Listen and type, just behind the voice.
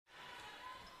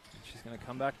She's going to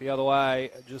come back the other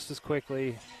way just as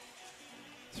quickly.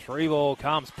 3-ball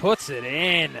comes, puts it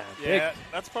in. Yeah,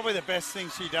 that's probably the best thing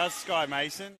she does, Sky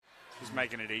Mason. She's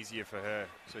making it easier for her,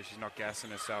 so she's not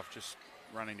gassing herself, just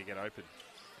running to get open.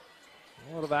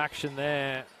 A lot of action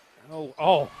there.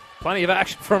 Oh, plenty of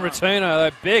action from Rotunno.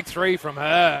 A big 3 from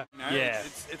her. No, yeah,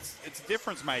 it's a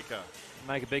difference maker.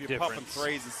 Make a big You're difference.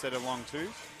 Popping 3s instead of long 2s.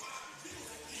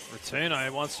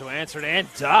 Rotunno wants to answer it and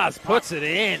does. Puts it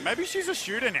in. Maybe she's a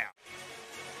shooter now.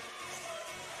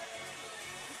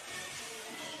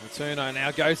 Rotunno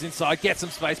now goes inside, gets some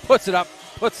space, puts it up,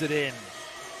 puts it in.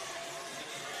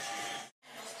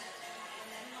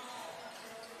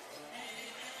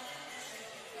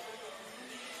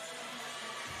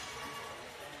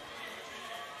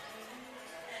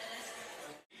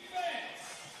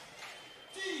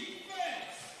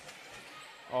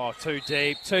 Oh, too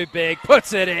deep, too big,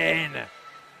 puts it in.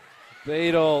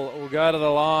 Beadle will go to the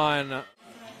line.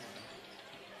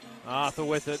 Arthur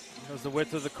with it, has the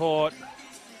width of the court.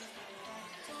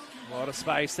 A lot of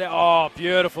space there. Oh,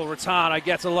 beautiful. Rotunno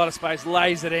gets a lot of space,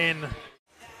 lays it in.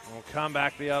 We'll come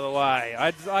back the other way.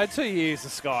 I had 2 years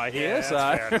of Sky here. Yeah,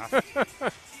 so. fair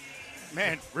enough.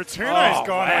 Man, Rotunno's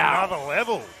gone to another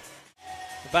level.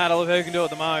 The battle of who can do it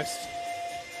the most.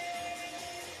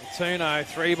 Rotunno,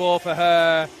 3-ball for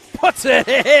her. Puts it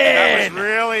in! That was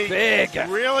really big.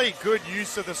 Really good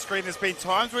use of the screen. There's been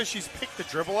times where she's picked the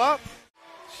dribble up.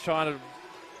 She's trying to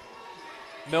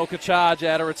milk a charge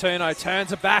out of Rotunno.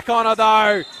 Turns it back on her,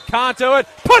 though. Can't do it.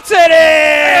 Puts it in!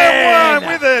 And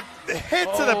one with a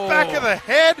head to the back of the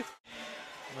head.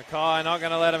 Mackay not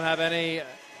going to let him have any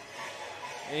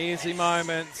easy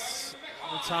moments.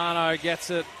 Rotunno gets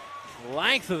it.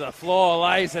 Length of the floor,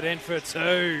 lays it in for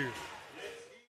 2.